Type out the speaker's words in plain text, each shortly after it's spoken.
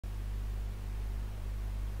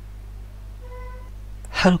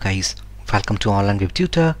Hello guys, welcome to Online Web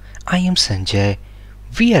Tutor. I am Sanjay.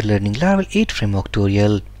 We are learning Laravel 8 framework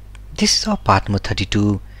tutorial. This is our part number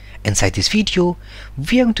 32. Inside this video,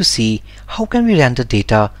 we are going to see how can we render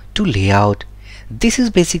data to layout. This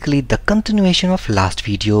is basically the continuation of last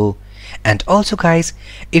video. And also guys,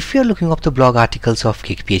 if you are looking up the blog articles of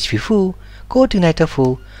PHP Foo, Coordinator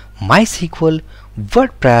Foo, MySQL,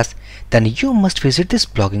 WordPress, then you must visit this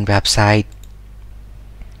blogging website.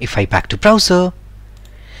 If I back to browser,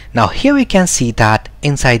 now here we can see that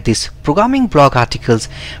inside this programming blog articles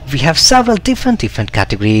we have several different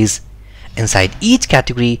categories. Inside each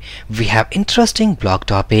category we have interesting blog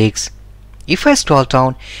topics. If I scroll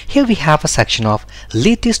down, here we have a section of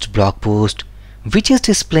latest blog post, which is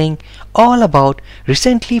displaying all about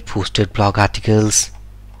recently posted blog articles.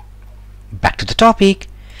 Back to the topic,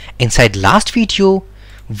 inside last video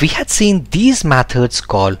we had seen these methods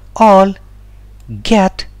called all,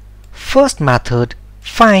 get, first method,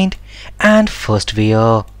 find and first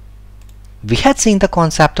where. We had seen the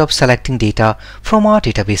concept of selecting data from our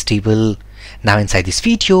database table. Now inside this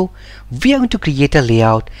video we are going to create a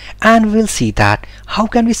layout and we'll see that how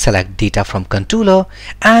can we select data from controller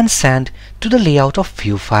and send to the layout of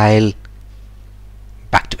view file.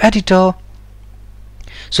 Back to editor.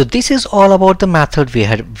 So this is all about the method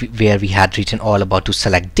where we had written all about to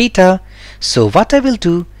select data. So what I will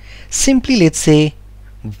do, simply let's say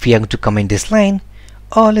we are going to comment this line,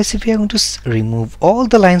 or let's say we are going to remove all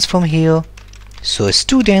the lines from here. So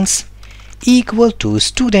students equal to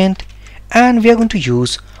student, and we are going to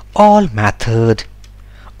use all method.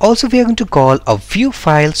 Also we are going to call a view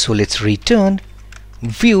file, so let's return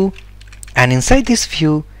view, and inside this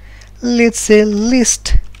view let's say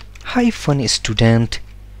list hyphen student.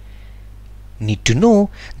 Need to know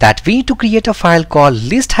that we need to create a file called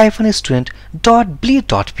list hyphen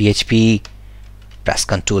student.bleed.php. Press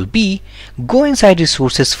Ctrl B, go inside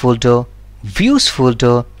resources folder, views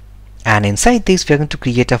folder, and inside this we are going to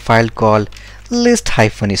create a file called list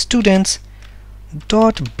hyphen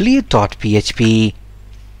students.bleed.php.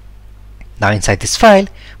 Now inside this file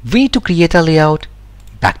we need to create a layout.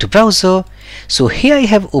 Back to browser. So here I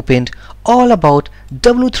have opened all about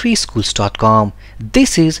w3schools.com.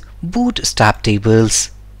 This is bootstrap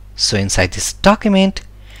tables. So inside this document,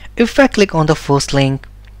 if I click on the first link,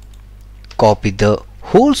 copy the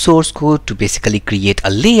whole source code to basically create a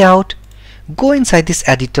layout, go inside this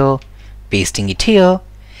editor, pasting it here,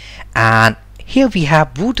 and here we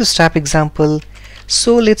have bootstrap example.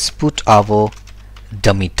 So let's put our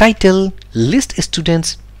dummy title list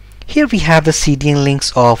students. Here we have the CDN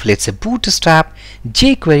links of let's say bootstrap,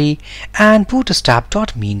 jQuery and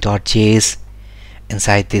bootstrap.mean.js.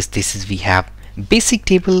 Inside this we have basic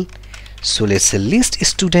table. So let's say list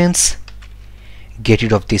students, get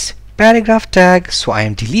rid of this paragraph tag, so I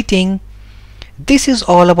am deleting. This is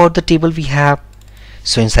all about the table we have.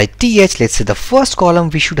 So inside th, let's say the first column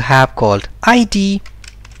we should have called ID.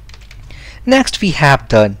 Next we have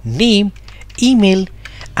the name, email,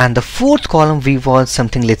 and the fourth column we want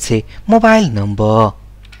something, let's say mobile number.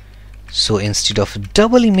 So instead of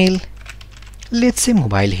double email, let's say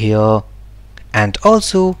mobile here, and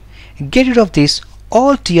also get rid of this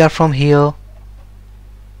all tr from here.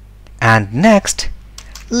 And next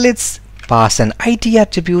let's pass an ID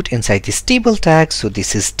attribute inside this table tag. So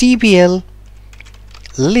this is tbl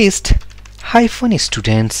list hyphen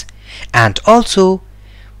students, and also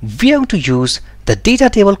we are going to use the data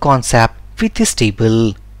table concept with this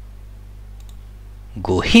table.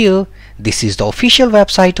 Go here, this is the official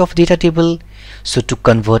website of data table. So to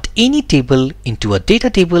convert any table into a data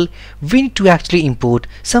table we need to actually import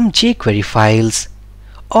some jQuery files,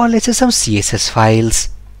 or let's say some CSS files.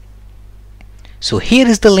 So here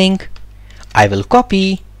is the link. I will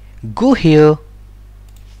copy, go here.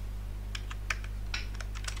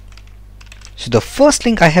 So the first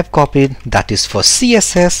link I have copied, that is for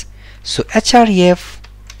CSS. So href,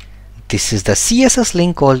 this is the CSS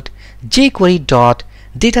link called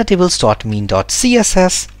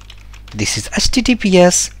jQuery.datatables.mean.css. This is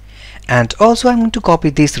HTTPS, and also I'm going to copy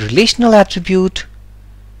this relational attribute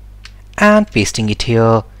and pasting it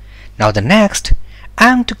here. Now the next,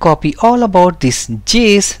 I'm to copy all about this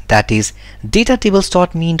JS, that is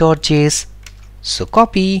datatables.mean.js. So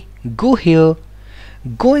copy, go here,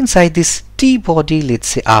 go inside this t body, let's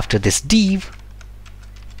say after this div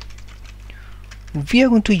we are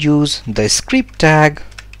going to use the script tag,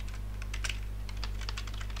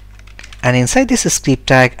 and inside this script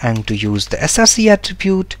tag I'm going to use the src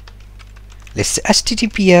attribute, let's say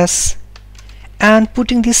https, and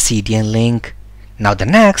putting this cdn link. Now the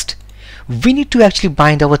next, we need to actually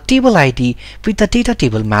bind our table ID with the data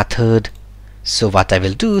table method. So what I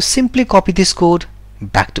will do, simply copy this code,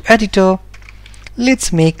 back to editor.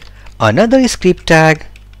 Let's make another script tag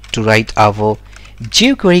to write our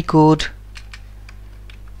jQuery code.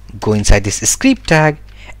 Go inside this script tag,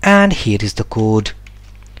 and here is the code.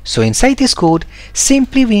 So inside this code,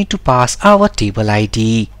 simply we need to pass our table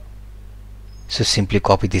ID. So simply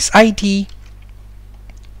copy this ID,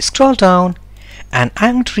 scroll down, and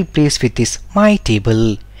I'm going to replace with this my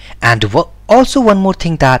table. And also one more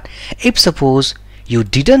thing, that if suppose you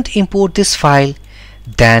didn't import this file,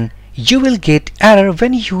 then you will get error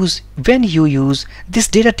when you use this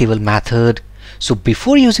data table method. So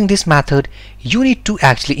before using this method, you need to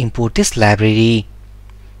actually import this library.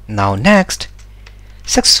 Now next,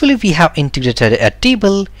 successfully we have integrated a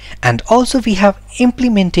table, and also we have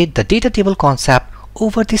implemented the data table concept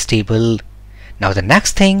over this table. Now the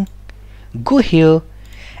next thing, go here,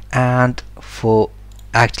 and for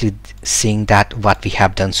actually seeing that what we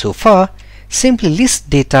have done so far, simply list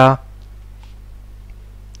data,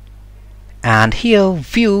 and here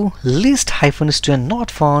view list -student not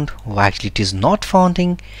found. Well, actually it is not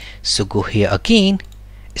founding, so go here again,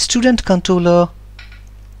 student controller.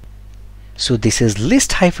 So this is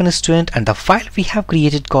list -student, and the file we have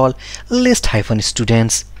created called list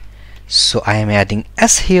 -students. So I am adding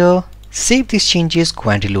s here, save these changes, go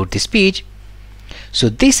and reload this page. So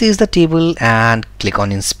this is the table, and click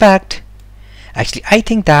on inspect. Actually I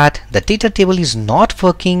think that the data table is not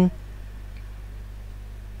working.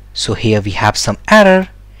 So here we have some error,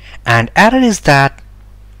 and error is that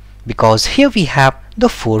because here we have the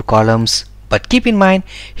 4 columns, but keep in mind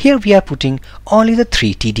here we are putting only the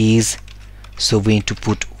 3 TDs. So we need to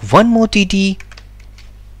put one more TD,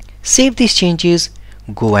 save these changes,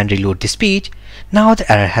 go and reload this page. Now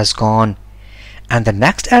the error has gone. And the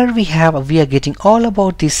next error we are getting all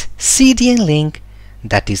about this CDN link,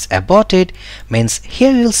 that is aborted. Means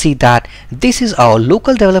here you will see that this is our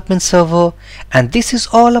local development server, and this is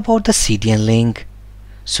all about the CDN link.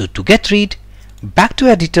 So to get rid, back to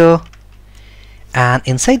editor, and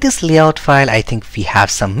inside this layout file I think we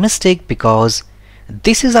have some mistake, because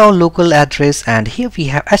this is our local address, and here we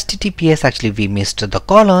have HTTPS. Actually we missed the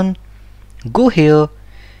colon. Go here,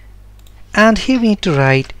 and here we need to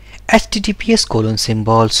write HTTPS colon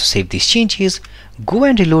symbol. So save these changes, go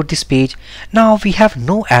and reload this page. Now we have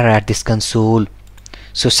no error at this console.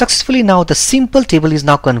 So successfully now the simple table is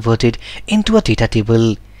now converted into a data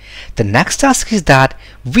table. The next task is that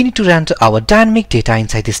we need to render our dynamic data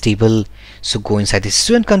inside this table. So go inside this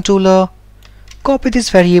student controller, copy this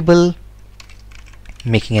variable,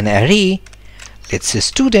 making an array, let's say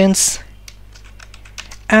students,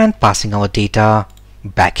 and passing our data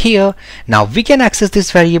back here. Now we can access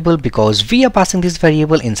this variable because we are passing this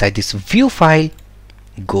variable inside this view file.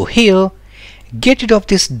 Go here, get rid of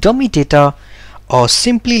this dummy data, or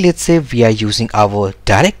simply let's say we are using our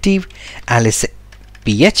directive, and let's say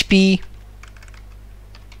PHP.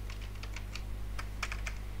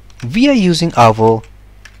 We are using our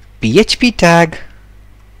PHP tag.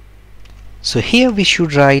 So here we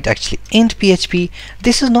should write actually int PHP.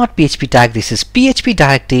 This is not PHP tag, this is PHP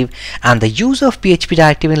directive, and the use of PHP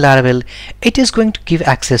directive in Laravel, it is going to give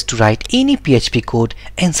access to write any PHP code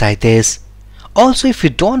inside this. Also, if you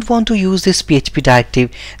don't want to use this PHP directive,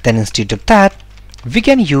 then instead of that we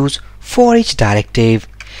can use for each directive.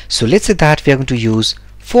 So let's say that we are going to use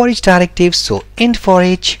for each directive, so int for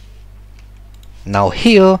each. Now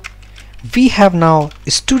here we have now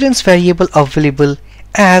students variable available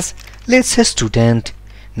as, let's say, student.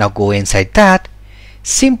 Now go inside that,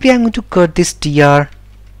 simply I'm going to cut this tr,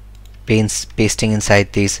 pasting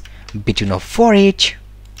inside this between of for each.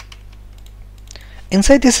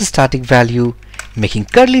 Inside this static value, making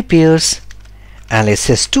curly pairs, and let's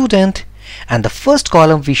say student, and the first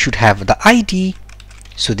column we should have the ID.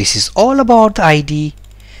 So this is all about the ID.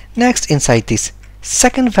 Next, inside this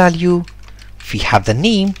second value we have the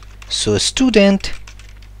name, so student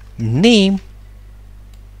name.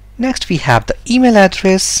 Next we have the email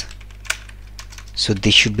address, so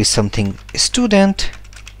this should be something student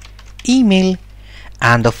email,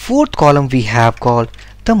 and the fourth column we have called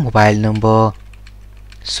the mobile number.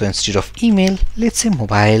 So instead of email, let's say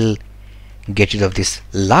mobile. Get rid of this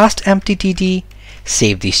last empty TD,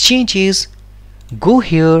 save these changes, go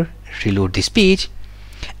here, reload this page,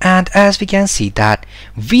 and as we can see that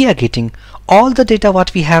we are getting all the data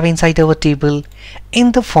what we have inside our table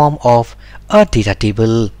in the form of a data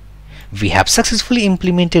table. We have successfully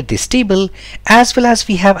implemented this table, as well as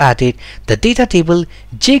we have added the data table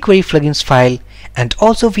jQuery plugins file, and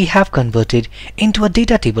also we have converted into a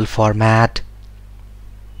data table format.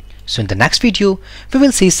 So in the next video we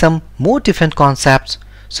will see some more different concepts.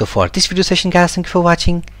 So for this video session guys, thank you for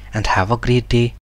watching and have a great day.